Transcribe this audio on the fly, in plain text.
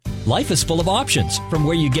Life is full of options, from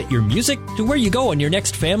where you get your music to where you go on your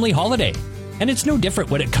next family holiday. And it's no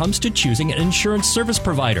different when it comes to choosing an insurance service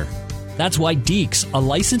provider. That's why Deeks, a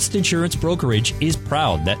licensed insurance brokerage, is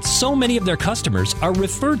proud that so many of their customers are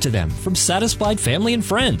referred to them from satisfied family and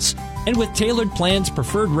friends. And with tailored plans,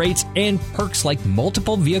 preferred rates, and perks like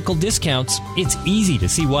multiple vehicle discounts, it's easy to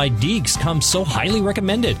see why Deeks comes so highly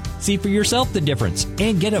recommended. See for yourself the difference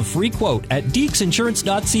and get a free quote at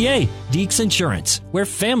deeksinsurance.ca. Deeks Insurance, where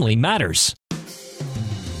family matters.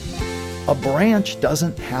 A branch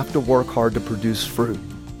doesn't have to work hard to produce fruit.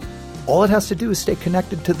 All it has to do is stay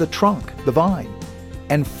connected to the trunk, the vine,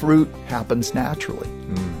 and fruit happens naturally.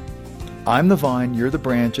 I'm the vine, you're the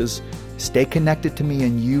branches. Stay connected to me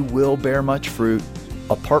and you will bear much fruit.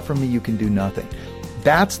 Apart from me, you can do nothing.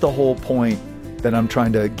 That's the whole point that I'm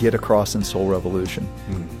trying to get across in Soul Revolution.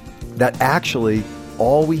 That actually,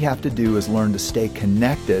 all we have to do is learn to stay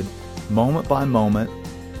connected moment by moment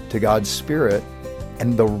to God's Spirit,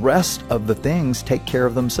 and the rest of the things take care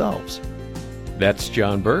of themselves. That's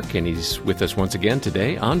John Burke, and he's with us once again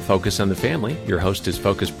today on Focus on the Family. Your host is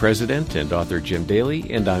Focus President and author Jim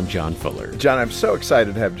Daly, and I'm John Fuller. John, I'm so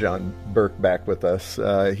excited to have John Burke back with us.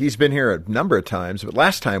 He's been here a number of times, but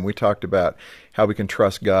last time we talked about how we can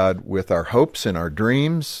trust God with our hopes and our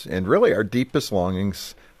dreams, and really our deepest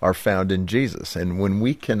longings are found in Jesus. And when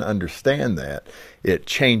we can understand that, it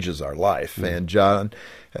changes our life. And John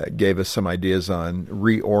gave us some ideas on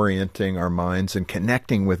reorienting our minds and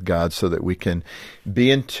connecting with God so that we can be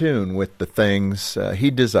in tune with the things He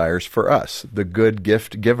desires for us, the good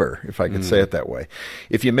gift giver, if I could say it that way.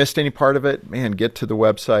 If you missed any part of it, man, get to the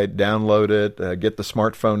website, download it, get the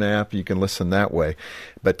smartphone app. You can listen that way.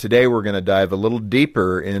 But today we're going to dive a little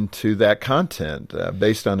deeper into that content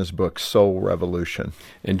based on his book, Soul Revolution.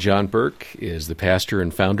 And John Burke is the pastor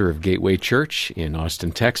and founder of Gateway Church in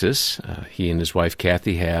Austin, Texas. He and his wife,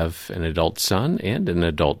 Kathy, have an adult son and an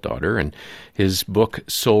adult daughter. And his book,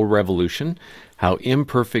 Soul Revolution, How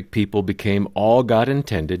Imperfect People Became All God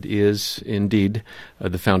Intended, is indeed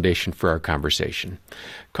the foundation for our conversation.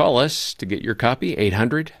 Call us to get your copy,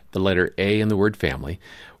 800, the letter A in the word family,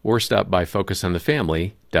 or stop by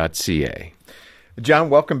focusonthefamily.ca. John,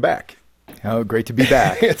 welcome back. Oh, great to be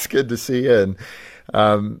back. It's good to see you.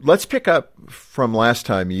 And let's pick up from last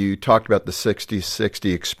time. You talked about the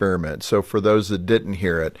 60-60 experiment. So for those that didn't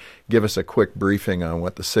hear it, give us a quick briefing on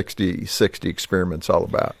what the 60-60 experiment's all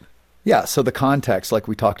about. Yeah, so the context, like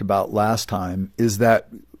we talked about last time, is that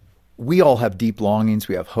we all have deep longings,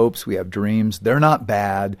 we have hopes, we have dreams. They're not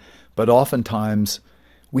bad, but oftentimes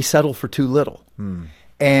we settle for too little.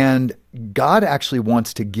 And God actually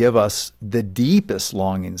wants to give us the deepest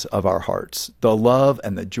longings of our hearts, the love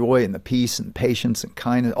and the joy and the peace and patience and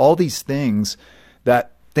kindness, all these things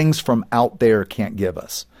that things from out there can't give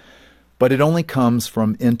us. But it only comes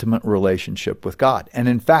from intimate relationship with God. And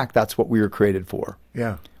in fact, that's what we were created for.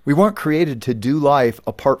 Yeah. We weren't created to do life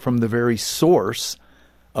apart from the very source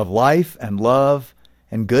of life and love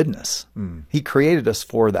and goodness. He created us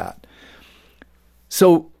for that.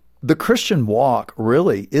 So the Christian walk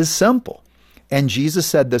really is simple. And Jesus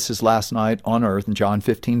said this his last night on earth in John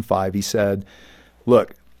 15:5. He said,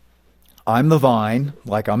 look, I'm the vine,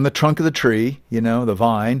 like I'm the trunk of the tree, the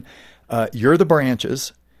vine. You're the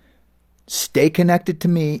branches. Stay connected to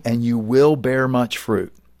me and you will bear much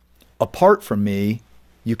fruit. Apart from me,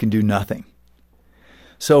 you can do nothing.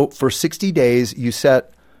 So for 60 days, you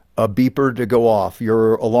set a beeper to go off,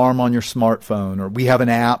 your alarm on your smartphone, or we have an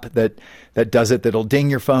app that does it, that'll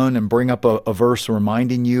ding your phone and bring up a verse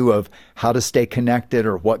reminding you of how to stay connected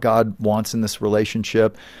or what God wants in this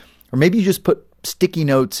relationship. Or maybe you just put sticky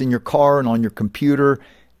notes in your car and on your computer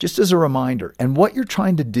just as a reminder. And what you're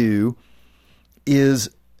trying to do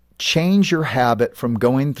is change your habit from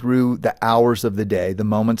going through the hours of the day, the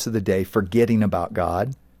moments of the day, forgetting about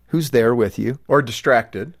God, who's there with you. Or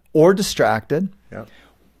distracted. Yeah.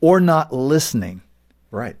 Or not listening.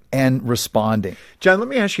 Right. And responding. John, let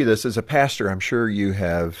me ask you this. As a pastor, I'm sure you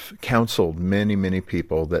have counseled many, many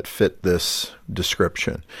people that fit this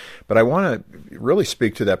description. But I want to really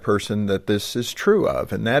speak to that person that this is true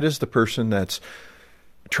of, and that is the person that's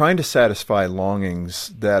trying to satisfy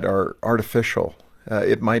longings that are artificial.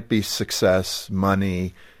 It might be success,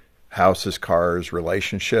 money, houses, cars,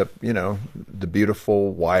 relationship, the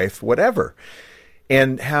beautiful wife, whatever.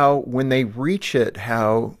 And how when they reach it,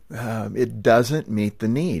 how it doesn't meet the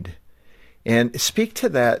need. And speak to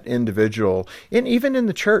that individual, and even in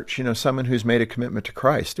the church, someone who's made a commitment to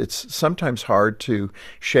Christ. It's sometimes hard to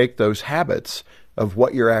shake those habits of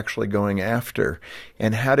what you're actually going after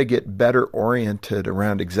and how to get better oriented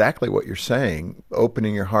around exactly what you're saying,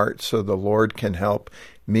 opening your heart so the Lord can help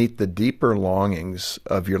meet the deeper longings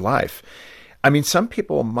of your life. I mean, some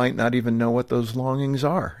people might not even know what those longings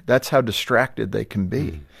are. That's how distracted they can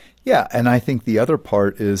be. Yeah, and I think the other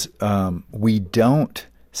part is we don't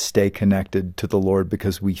stay connected to the Lord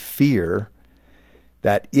because we fear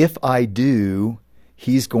that if I do,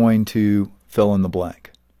 He's going to fill in the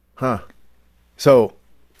blank. So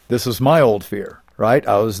this was my old fear, right?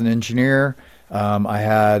 I was an engineer. I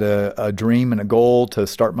had a dream and a goal to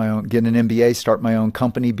start my own, get an MBA, start my own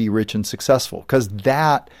company, be rich and successful, because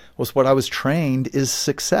that was what I was trained is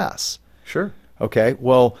success. Sure. Okay.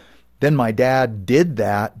 Well, then my dad did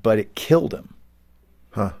that, but it killed him.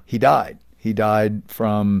 He died. He died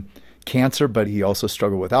from cancer, but he also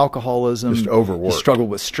struggled with alcoholism. Just overworked. He struggled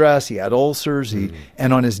with stress. He had ulcers.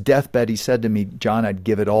 And on his deathbed, he said to me, John, I'd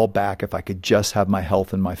give it all back if I could just have my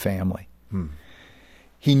health and my family.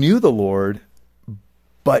 He knew the Lord,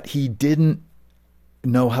 but he didn't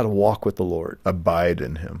know how to walk with the Lord. Abide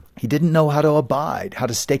in Him. He didn't know how to abide, how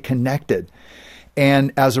to stay connected.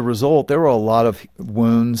 And as a result, there were a lot of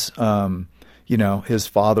wounds. His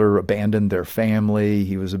father abandoned their family.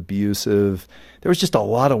 He was abusive. There was just a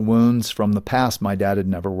lot of wounds from the past my dad had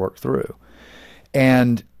never worked through.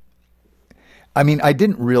 And I mean, I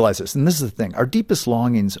didn't realize this. And this is the thing. Our deepest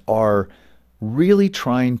longings are really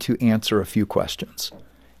trying to answer a few questions.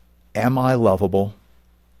 Am I lovable?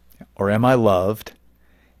 Or am I loved?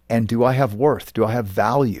 And do I have worth? Do I have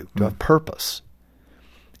value? Do I have purpose?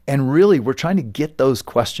 And really, we're trying to get those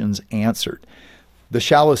questions answered. The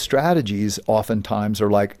shallow strategies oftentimes are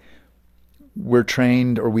like, we're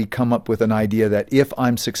trained or we come up with an idea that if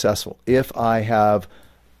I'm successful, if I have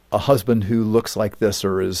a husband who looks like this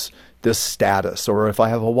or is this status, or if I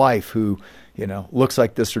have a wife who, looks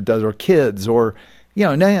like this or does, or kids, or,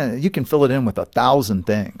 you can fill it in with 1,000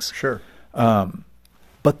 things. Sure.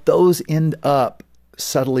 But those end up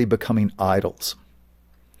subtly becoming idols.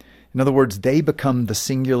 In other words, they become the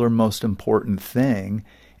singular most important thing,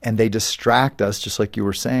 and they distract us, just like you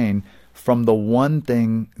were saying, from the one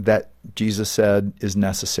thing that Jesus said is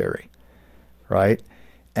necessary, right?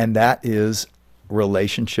 And that is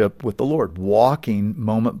relationship with the Lord, walking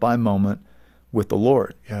moment by moment with the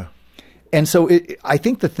Lord. Yeah. And so I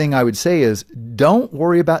think the thing I would say is, don't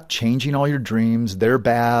worry about changing all your dreams. They're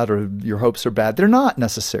bad, or your hopes are bad. They're not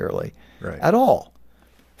necessarily at all.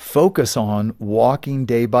 Focus on walking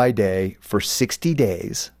day by day for 60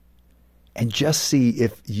 days and just see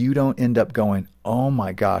if you don't end up going, oh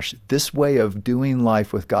my gosh, this way of doing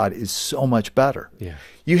life with God is so much better. Yeah.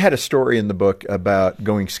 You had a story in the book about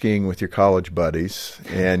going skiing with your college buddies,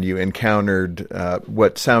 and you encountered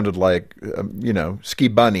what sounded like, ski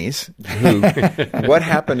bunnies. What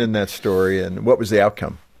happened in that story, and what was the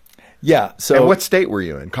outcome? Yeah. So, and what state were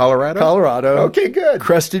you in? Colorado? Colorado. Okay, good.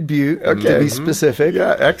 Crested Butte, to be specific.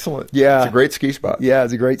 Yeah, excellent. Yeah. It's a great ski spot. Yeah,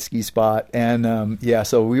 it's a great ski spot. And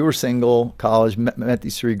so we were single, college, met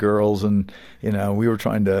these 3 girls, and, we were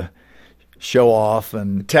trying to show off.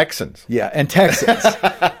 And Texans. Yeah, and Texans.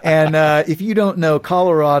 And if you don't know,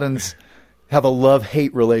 Coloradans have a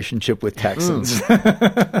love-hate relationship with Texans.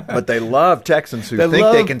 But they love Texans who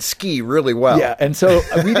think they can ski really well. Yeah, and so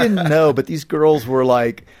we didn't know, but these girls were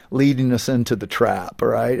like leading us into the trap, all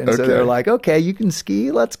right? And so they're like, okay, you can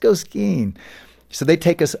ski, let's go skiing. So they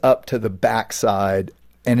take us up to the backside,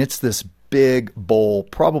 and it's this big bowl,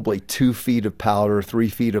 probably 2 feet of powder, 3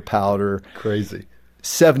 feet of powder. Crazy.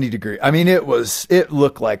 70 degrees. I mean, it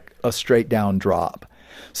looked like a straight down drop.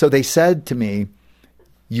 So they said to me,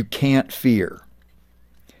 you can't fear.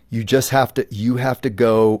 You have to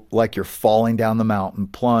go like you're falling down the mountain,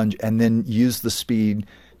 plunge, and then use the speed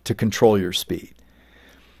to control your speed.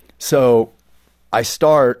 So I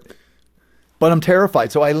start, but I'm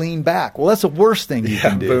terrified. So I lean back. Well, that's the worst thing you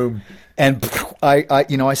can do. Boom. And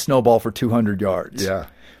I snowball for 200 yards. Yeah.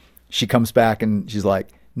 She comes back and she's like,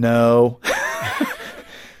 no.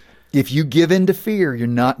 If you give in to fear, you're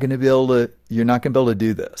not going to be able to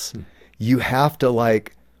do this. You have to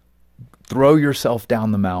throw yourself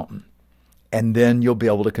down the mountain, and then you'll be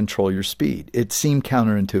able to control your speed. It seemed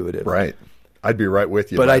counterintuitive. Right. I'd be right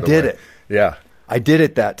with you. But I did it. Yeah. I did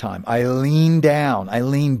it that time. I leaned down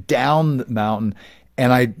the mountain,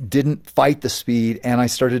 and I didn't fight the speed, and I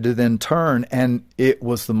started to then turn, and it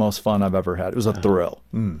was the most fun I've ever had. It was a thrill.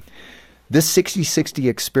 This 60-60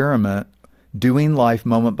 experiment, doing life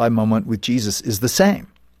moment by moment with Jesus, is the same.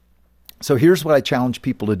 So here's what I challenge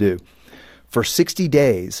people to do. For 60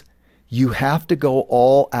 days, you have to go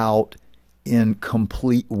all out in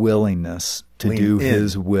complete willingness to do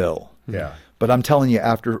His will. Yeah. But I'm telling you,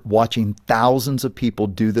 after watching thousands of people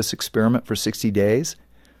do this experiment for 60 days,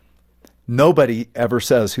 nobody ever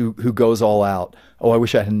says who goes all out, oh, I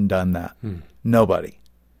wish I hadn't done that. Nobody.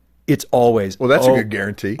 It's always. Well, that's a good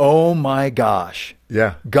guarantee. Oh my gosh.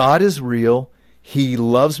 Yeah. God is real. He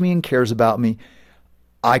loves me and cares about me.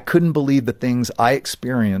 I couldn't believe the things I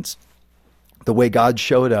experienced, the way God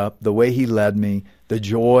showed up, the way he led me, the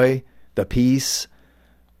joy, the peace,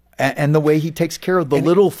 and the way he takes care of the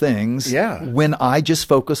little things when I just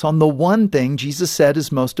focus on the one thing Jesus said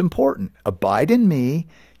is most important. Abide in me,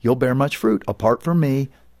 you'll bear much fruit. Apart from me,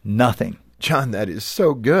 nothing. John, that is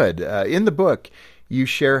so good. In the book, you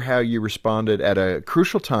share how you responded at a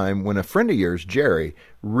crucial time when a friend of yours, Jerry,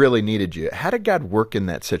 really needed you. How did God work in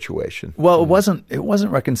that situation? Well, it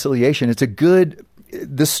wasn't reconciliation.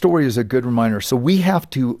 This story is a good reminder. So we have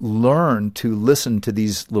to learn to listen to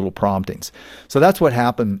these little promptings. So that's what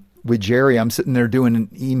happened with Jerry. I'm sitting there doing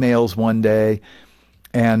emails one day,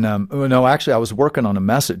 and actually I was working on a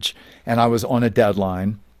message, and I was on a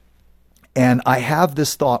deadline, and I have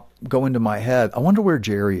this thought go into my head. I wonder where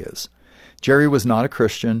Jerry is. Jerry was not a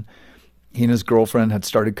Christian. He and his girlfriend had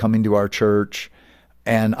started coming to our church,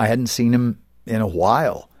 and I hadn't seen him in a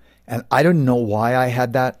while. And I didn't know why I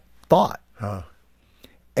had that thought. Huh.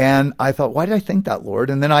 And I thought, why did I think that, Lord?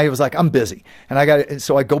 And then I was like, I'm busy. And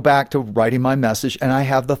so I go back to writing my message, and I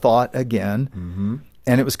have the thought again. Mm-hmm.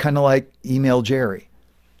 And it was kind of like, email Jerry.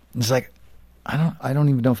 And it's like, I don't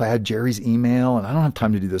even know if I had Jerry's email, and I don't have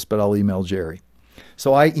time to do this, but I'll email Jerry.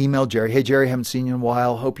 So I emailed Jerry. Hey, Jerry, haven't seen you in a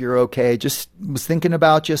while. Hope you're okay. Just was thinking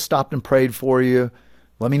about you, stopped and prayed for you.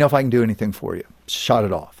 Let me know if I can do anything for you. Shot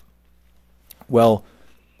it off. Well,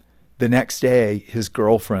 the next day, his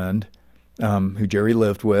girlfriend, who Jerry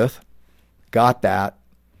lived with, got that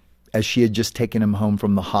as she had just taken him home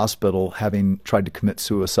from the hospital, having tried to commit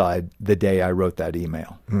suicide the day I wrote that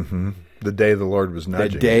email. Mm-hmm. The day the Lord was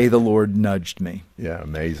nudging. The day the Lord nudged me. Yeah,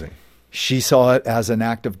 amazing. She saw it as an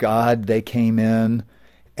act of God. They came in,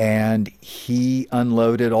 and he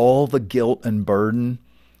unloaded all the guilt and burden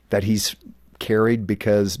that he's carried,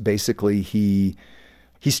 because basically he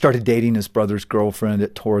started dating his brother's girlfriend.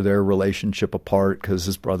 It tore their relationship apart because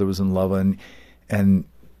his brother was in love, and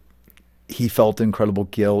he felt incredible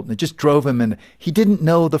guilt, and it just drove him, and he didn't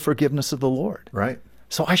know the forgiveness of the Lord. Right.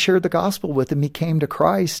 So I shared the gospel with him. He came to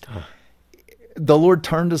Christ. The Lord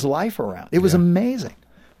turned his life around. It was amazing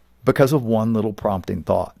because of one little prompting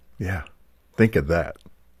thought. Yeah. Think of that.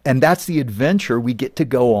 And that's the adventure we get to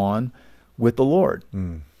go on with the Lord.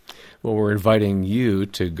 Mm. Well, we're inviting you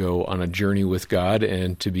to go on a journey with God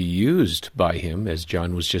and to be used by Him, as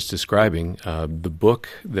John was just describing. The book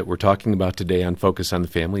that we're talking about today on Focus on the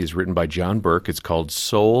Family is written by John Burke. It's called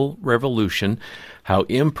Soul Revolution, How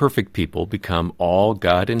Imperfect People Become All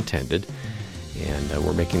God Intended. And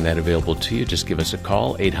we're making that available to you. Just give us a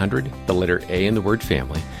call, 800, the letter A in the word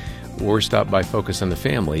family, or stop by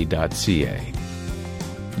focusonthefamily.ca.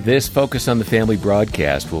 This Focus on the Family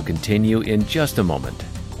broadcast will continue in just a moment.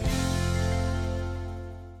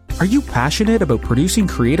 Are you passionate about producing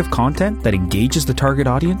creative content that engages the target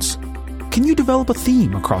audience? Can you develop a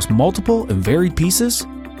theme across multiple and varied pieces?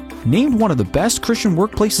 Named one of the best Christian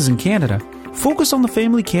workplaces in Canada, Focus on the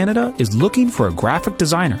Family Canada is looking for a graphic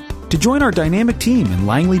designer to join our dynamic team in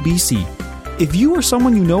Langley, BC. If you or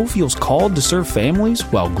someone you know feels called to serve families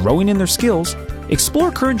while growing in their skills,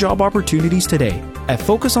 explore current job opportunities today at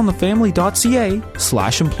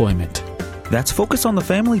focusonthefamily.ca/employment. That's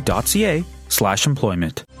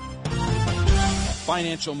focusonthefamily.ca/employment.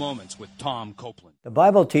 Financial Moments with Tom Copeland. The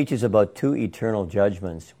Bible teaches about two eternal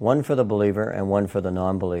judgments, one for the believer and one for the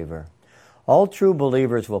non-believer. All true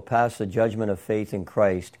believers will pass the judgment of faith in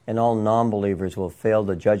Christ, and all non-believers will fail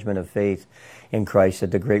the judgment of faith in Christ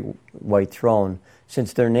at the great white throne,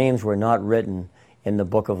 since their names were not written in the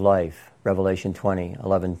book of life, Revelation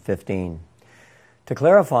 20:11-15. To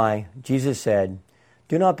clarify, Jesus said,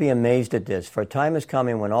 "Do not be amazed at this, for a time is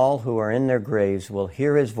coming when all who are in their graves will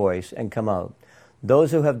hear His voice and come out.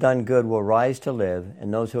 Those who have done good will rise to live,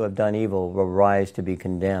 and those who have done evil will rise to be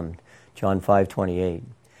condemned." John 5:28.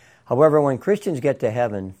 However, when Christians get to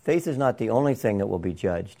heaven, faith is not the only thing that will be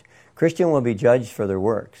judged. Christians will be judged for their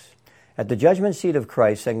works. At the judgment seat of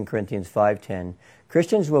Christ, 2 Corinthians 5:10,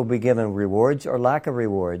 Christians will be given rewards or lack of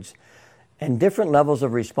rewards, and different levels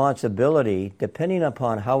of responsibility depending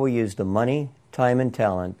upon how we use the money, time, and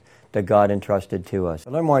talent that God entrusted to us.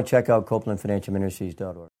 To learn more, check out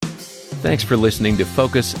CopelandFinancialMinistries.org. Thanks for listening to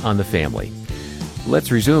Focus on the Family.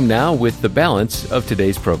 Let's resume now with the balance of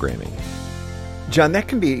today's programming. John, that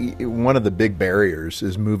can be one of the big barriers,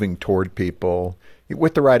 is moving toward people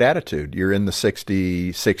with the right attitude. You're in the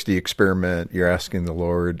 60-60 experiment. You're asking the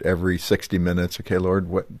Lord every 60 minutes, okay,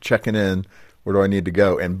 Lord, checking in, where do I need to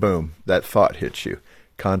go? And boom, that thought hits you.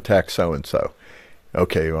 Contact so-and-so.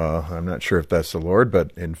 Okay, well, I'm not sure if that's the Lord,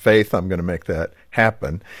 but in faith, I'm going to make that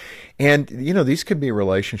happen. And, these could be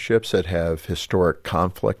relationships that have historic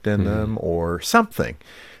conflict in them or something.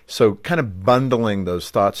 So kind of bundling those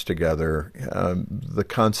thoughts together, the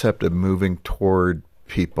concept of moving toward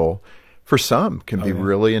people, for some, can be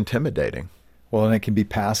really intimidating. Well, and it can be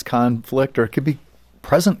past conflict or it could be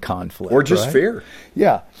present conflict. Or just right? fear.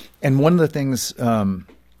 Yeah. And one of the things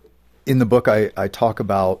in the book I talk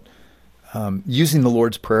about using the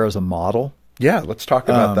Lord's Prayer as a model. Yeah, let's talk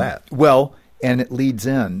about that. Well, and it leads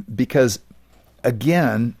in because,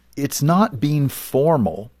 again, it's not being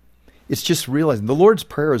formal. It's just realizing the Lord's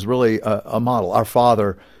Prayer is really a model. Our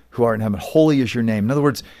Father who art in heaven, holy is your name. In other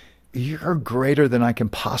words, you're greater than I can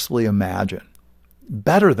possibly imagine,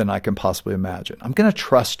 better than I can possibly imagine. I'm going to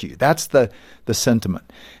trust you. That's the sentiment.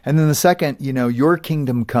 And then the second, your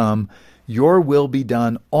kingdom come, your will be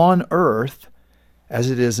done on earth as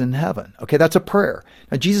it is in heaven. Okay, that's a prayer.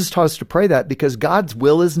 Now, Jesus taught us to pray that because God's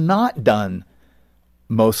will is not done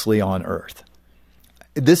mostly on earth.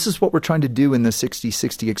 This is what we're trying to do in the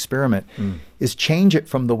 60-60 experiment, is change it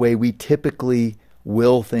from the way we typically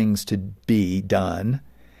will things to be done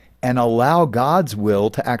and allow God's will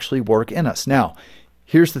to actually work in us. Now,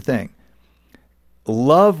 here's the thing.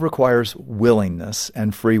 Love requires willingness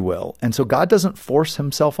and free will. And so God doesn't force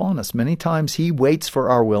himself on us. Many times he waits for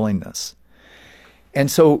our willingness.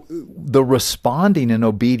 And so the responding in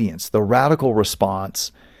obedience, the radical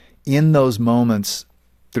response in those moments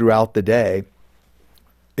throughout the day,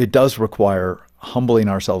 it does require humbling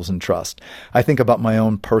ourselves in trust. I think about my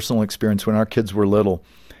own personal experience when our kids were little.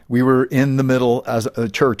 We were in the middle as a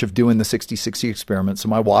church of doing the 60-60 experiment. So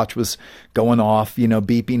my watch was going off,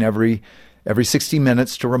 beeping every 60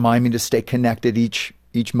 minutes to remind me to stay connected each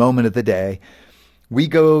moment of the day. We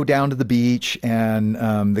go down to the beach and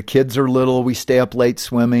the kids are little. We stay up late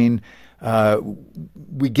swimming.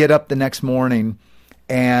 We get up the next morning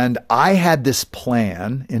and I had this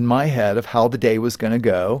plan in my head of how the day was going to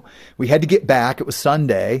go. We had to get back. It was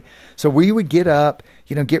Sunday. So we would get up,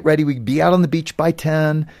 get ready. We'd be out on the beach by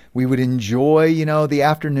 10. We would enjoy, the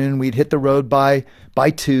afternoon. We'd hit the road by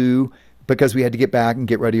 2 because we had to get back and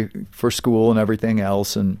get ready for school and everything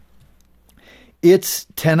else. And it's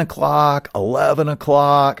 10 o'clock, 11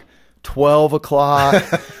 o'clock, 12 o'clock.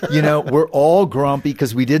 We're all grumpy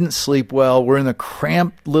because we didn't sleep well. We're in a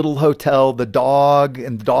cramped little hotel. The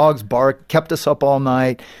dog's bark kept us up all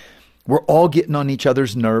night. We're all getting on each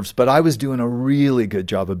other's nerves, but I was doing a really good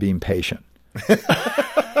job of being patient.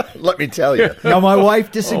 Let me tell you. Now, my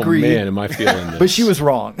wife disagreed. Oh, man, am I feeling this? But she was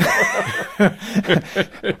wrong.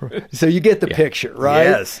 So you get the picture, right?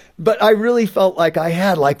 Yes. But I really felt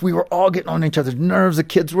like we were all getting on each other's nerves. The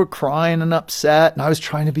kids were crying and upset, and I was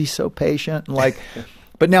trying to be so patient. And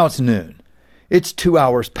but now it's noon. It's 2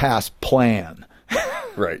 hours past plan.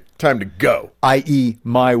 Right. Time to go. I.e.,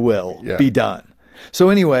 my will be done. So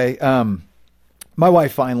anyway, my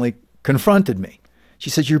wife finally confronted me. She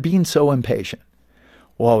said, "You're being so impatient."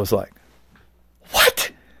 Well, I was like,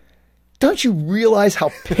 "What? Don't you realize how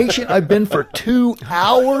patient I've been for 2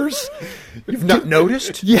 hours? You've not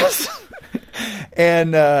noticed?" Yes.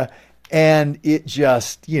 And it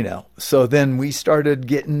just, so then we started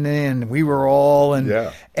getting in. We were all in.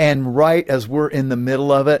 And right as we're in the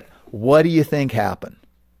middle of it, what do you think happened?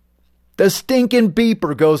 The stinking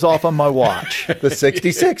beeper goes off on my watch. The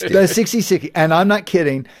 60-60. The 60-60. And I'm not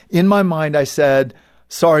kidding. In my mind, I said,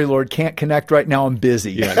 "Sorry, Lord, can't connect right now. I'm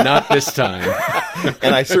busy." Yeah, not this time.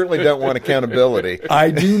 And I certainly don't want accountability.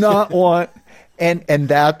 I do not want, and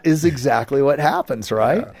that is exactly what happens,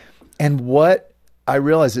 right? Yeah. And what I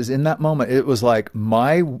realized is in that moment, it was like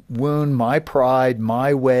my wound, my pride,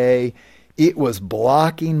 my way, it was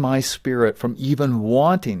blocking my spirit from even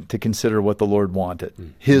wanting to consider what the Lord wanted.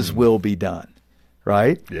 His will be done,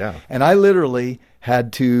 right? Yeah. And I literally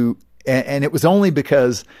had to, and it was only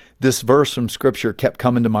because this verse from Scripture kept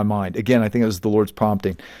coming to my mind. Again, I think it was the Lord's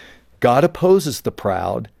prompting. God opposes the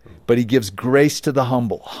proud, but he gives grace to the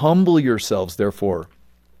humble. Humble yourselves, therefore,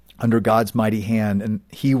 under God's mighty hand, and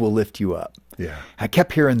he will lift you up. Yeah. I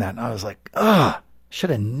kept hearing that, and I was like, should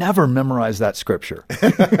have never memorized that Scripture.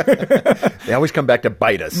 They always come back to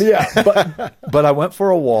bite us. Yeah, but I went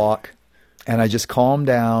for a walk, and I just calmed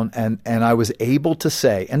down, and I was able to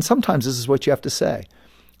say, and sometimes this is what you have to say,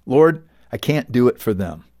 "Lord, I can't do it for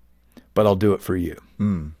them, but I'll do it for you."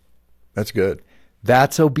 That's good.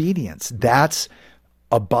 That's obedience. That's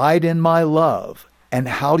abide in my love. And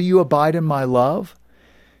how do you abide in my love?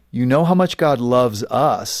 You know how much God loves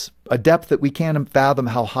us, a depth that we can't fathom,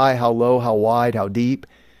 how high, how low, how wide, how deep.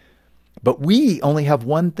 But we only have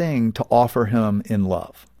one thing to offer him in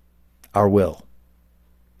love, our will,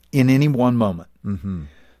 in any one moment. Mm-hmm.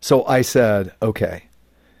 So I said, okay,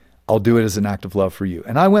 I'll do it as an act of love for you.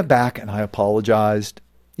 And I went back and I apologized.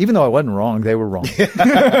 Even though I wasn't wrong, they were wrong.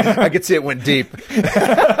 I could see it went deep.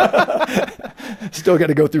 Still got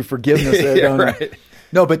to go through forgiveness there, Yeah, don't I? right.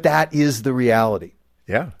 No, but that is the reality.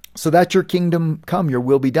 Yeah. So that your kingdom come, your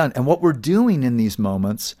will be done. And what we're doing in these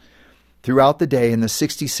moments throughout the day in the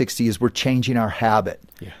 60-60 is we're changing our habit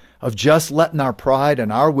of just letting our pride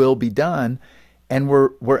and our will be done. And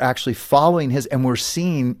we're actually following his, and we're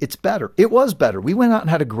seeing it's better. It was better. We went out and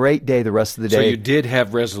had a great day the rest of the day. So you did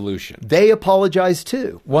have resolution. They apologized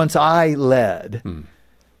too, once I led.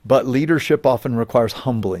 But leadership often requires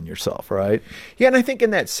humbling yourself, right? Yeah, and I think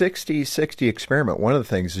in that 60-60 experiment, one of the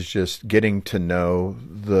things is just getting to know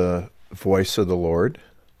the voice of the Lord.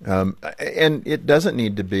 And it doesn't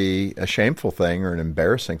need to be a shameful thing or an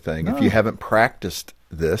embarrassing thing. No. If you haven't practiced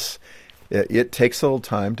this, it takes a little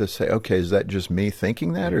time to say, okay, is that just me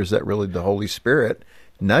thinking that, or is that really the Holy Spirit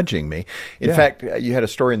nudging me? In fact, you had a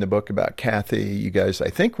story in the book about Kathy. You guys, I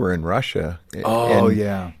think, were in Russia.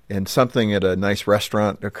 And something at a nice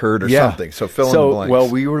restaurant occurred or something. So fill in the blanks. Well,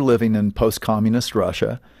 we were living in post-communist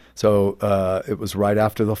Russia. So it was right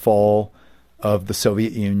after the fall of the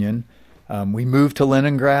Soviet Union. We moved to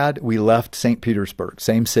Leningrad. We left St. Petersburg,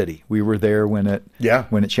 same city. We were there when it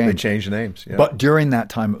changed. They changed names. Yeah. But during that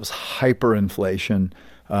time, it was hyperinflation,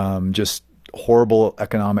 just horrible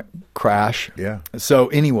economic crash. Yeah. So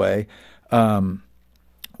anyway,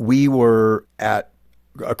 we were at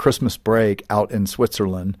a Christmas break out in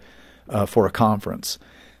Switzerland for a conference.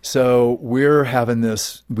 So we're having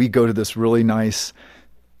this. We go to this really nice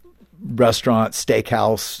restaurant,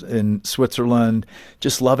 steakhouse in Switzerland,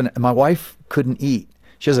 just loving it. And my wife couldn't eat.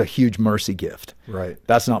 She has a huge mercy gift. Right.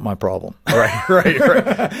 That's not my problem. Right.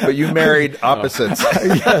 But you married opposites.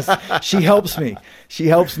 Yes. She helps me. She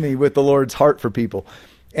helps me with the Lord's heart for people.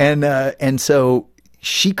 And so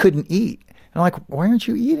she couldn't eat. And I'm like, why aren't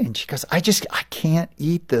you eating? She goes, I can't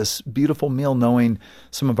eat this beautiful meal knowing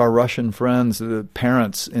some of our Russian friends, the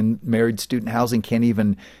parents in married student housing can't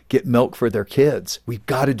even get milk for their kids. We've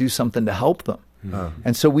got to do something to help them.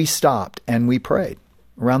 And so we stopped and we prayed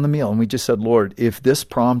around the meal. And we just said, Lord, if this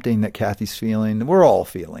prompting that Kathy's feeling, we're all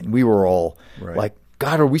feeling, we were all like,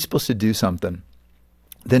 God, are we supposed to do something?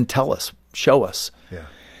 Then tell us, show us. Yeah.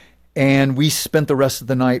 And we spent the rest of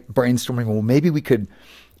the night brainstorming, well, maybe we could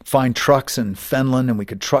find trucks in Finland and we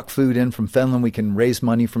could truck food in from Finland. We can raise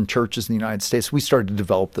money from churches in the United States. We started to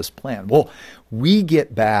develop this plan. Well, we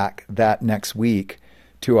get back that next week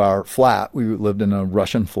to our flat. We lived in a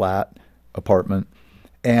Russian flat apartment.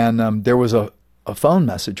 And there was a phone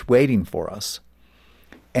message waiting for us.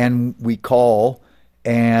 And we call,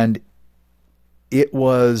 and it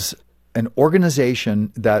was an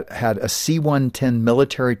organization that had a C-110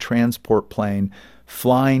 military transport plane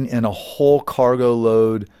flying in a whole cargo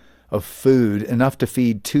load of food, enough to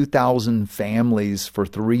feed 2,000 families for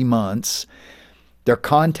 3 months. Their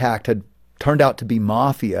contact had turned out to be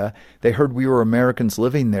mafia. They heard we were Americans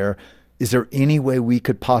living there. Is there any way we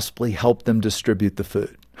could possibly help them distribute the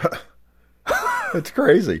food? That's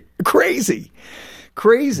crazy. Crazy.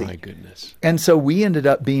 My goodness. And so we ended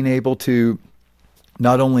up being able to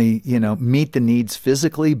not only, meet the needs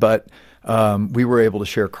physically, but we were able to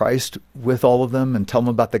share Christ with all of them and tell them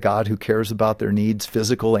about the God who cares about their needs,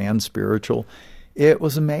 physical and spiritual. It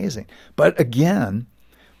was amazing. But again,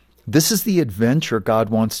 this is the adventure God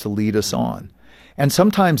wants to lead us on. And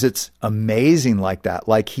sometimes it's amazing like that.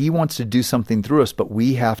 Like he wants to do something through us, but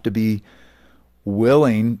we have to be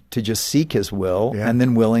willing to just seek his will and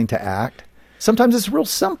then willing to act. Sometimes it's real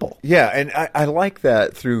simple. Yeah, and I like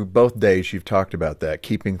that through both days you've talked about that,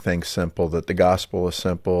 keeping things simple, that the gospel is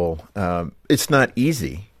simple. It's not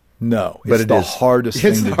easy. No, but it's the hardest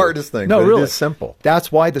thing. It's the hardest thing. No, but really. It is simple.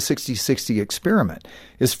 That's why the 60-60 experiment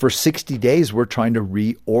is for 60 days we're trying to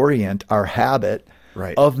reorient our habit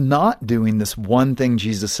of not doing this one thing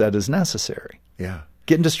Jesus said is necessary. Yeah.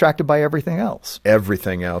 Getting distracted by everything else.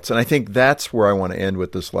 Everything else. And I think that's where I want to end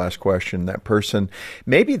with this last question. That person,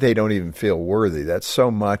 maybe they don't even feel worthy. That's so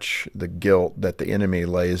much the guilt that the enemy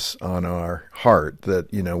lays on our heart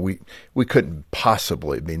that, we couldn't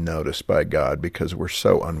possibly be noticed by God because we're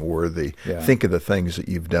so unworthy. Yeah. Think of the things that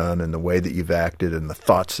you've done and the way that you've acted and the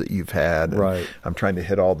thoughts that you've had. Right. I'm trying to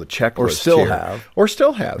hit all the checklists Or still have.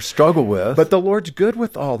 Or struggle with. But the Lord's good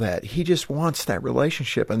with all that. He just wants that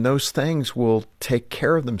relationship, and those things will take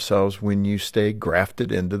care of themselves when you stay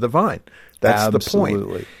grafted into the vine. That's Absolutely. the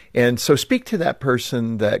point. And so speak to that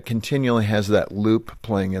person that continually has that loop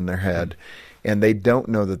playing in their head, and they don't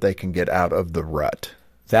know that they can get out of the rut.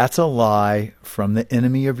 That's a lie from the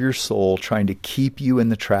enemy of your soul trying to keep you in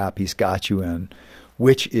the trap he's got you in,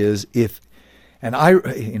 which is And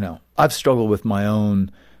I've struggled with my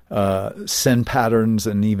own sin patterns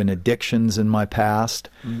and even addictions in my past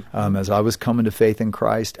as I was coming to faith in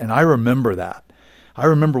Christ. And I remember that. I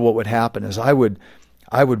remember what would happen is I would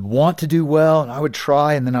want to do well, and I would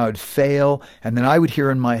try, and then I would fail, and then I would hear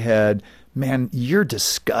in my head, man, you're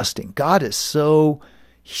disgusting. God is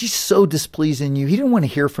He's so displeased in you. He didn't want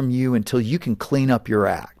to hear from you until you can clean up your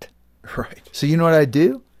act. Right. So you know what I'd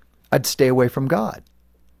do? I'd stay away from God.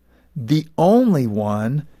 The only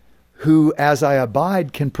one who, as I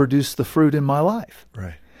abide, can produce the fruit in my life.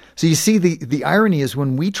 Right. So you see, the irony is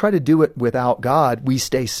when we try to do it without God, we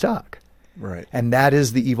stay stuck. Right. And that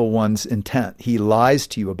is the evil one's intent. He lies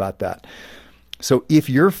to you about that. So if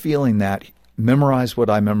you're feeling that, memorize what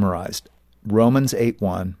I memorized. Romans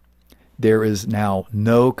 8:1. There is now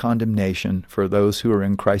no condemnation for those who are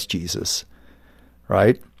in Christ Jesus.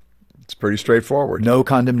 Right? It's pretty straightforward. No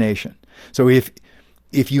condemnation. So if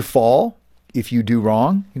you fall, if you do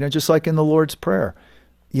wrong, just like in the Lord's Prayer,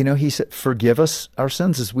 He said, forgive us our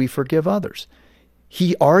sins as we forgive others.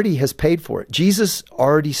 He already has paid for it. Jesus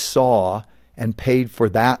already saw and paid for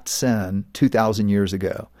that sin 2,000 years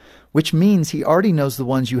ago, which means He already knows the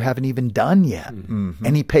ones you haven't even done yet. Mm-hmm.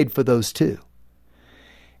 And He paid for those too.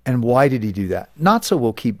 And why did He do that? Not so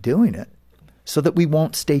we'll keep doing it, so that we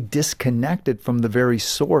won't stay disconnected from the very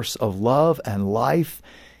source of love and life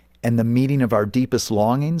and the meeting of our deepest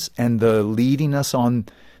longings and the leading us on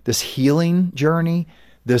this healing journey,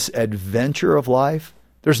 this adventure of life.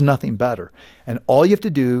 There's nothing better. And all you have to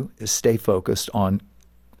do is stay focused on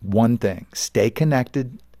one thing. Stay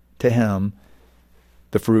connected to Him.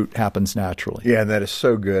 The fruit happens naturally. Yeah, and that is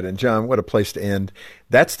so good. And John, what a place to end.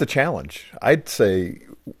 That's the challenge. I'd say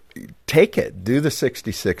take it. Do the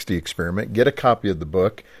 60-60 experiment. Get a copy of the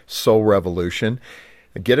book, Soul Revolution.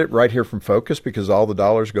 Get it right here from Focus, because all the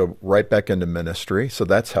dollars go right back into ministry. So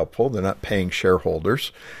that's helpful. They're not paying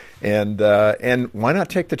shareholders. And why not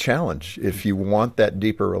take the challenge if you want that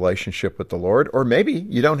deeper relationship with the Lord, or maybe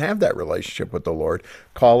you don't have that relationship with the Lord.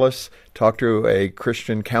 Call us, talk to a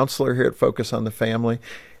Christian counselor here at Focus on the Family.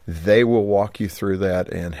 They will walk you through that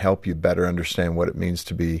and help you better understand what it means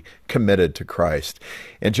to be committed to Christ.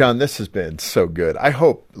 And John, this has been so good. I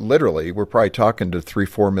hope, literally, we're probably talking to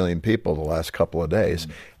 3-4 million people the last couple of days.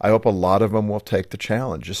 I hope a lot of them will take the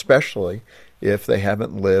challenge, especially if they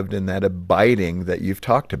haven't lived in that abiding that you've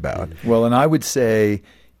talked about. Well, and I would say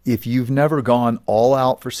if you've never gone all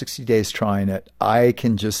out for 60 days trying it, I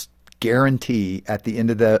can just guarantee at the end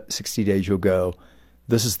of the 60 days you'll go,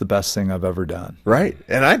 this is the best thing I've ever done. Right.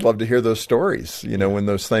 And I'd love to hear those stories. When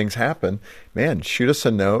those things happen, man, shoot us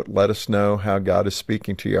a note. Let us know how God is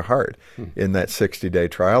speaking to your heart in that 60-day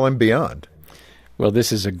trial and beyond. Well,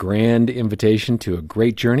 this is a grand invitation to a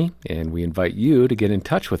great journey, and we invite you to get in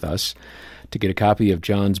touch with us to get a copy of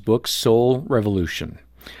John's book, Soul Revolution.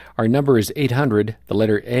 Our number is 800, the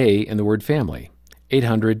letter A, and the word family,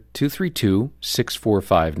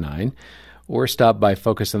 800-232-6459, or stop by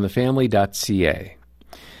focusonthefamily.ca.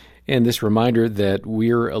 And this reminder that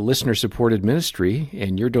we're a listener-supported ministry,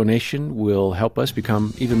 and your donation will help us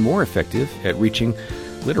become even more effective at reaching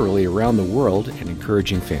literally around the world and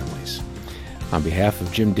encouraging families. On behalf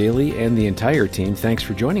of Jim Daly and the entire team, thanks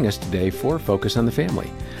for joining us today for Focus on the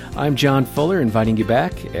Family. I'm John Fuller, inviting you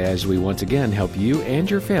back as we once again help you and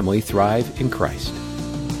your family thrive in Christ.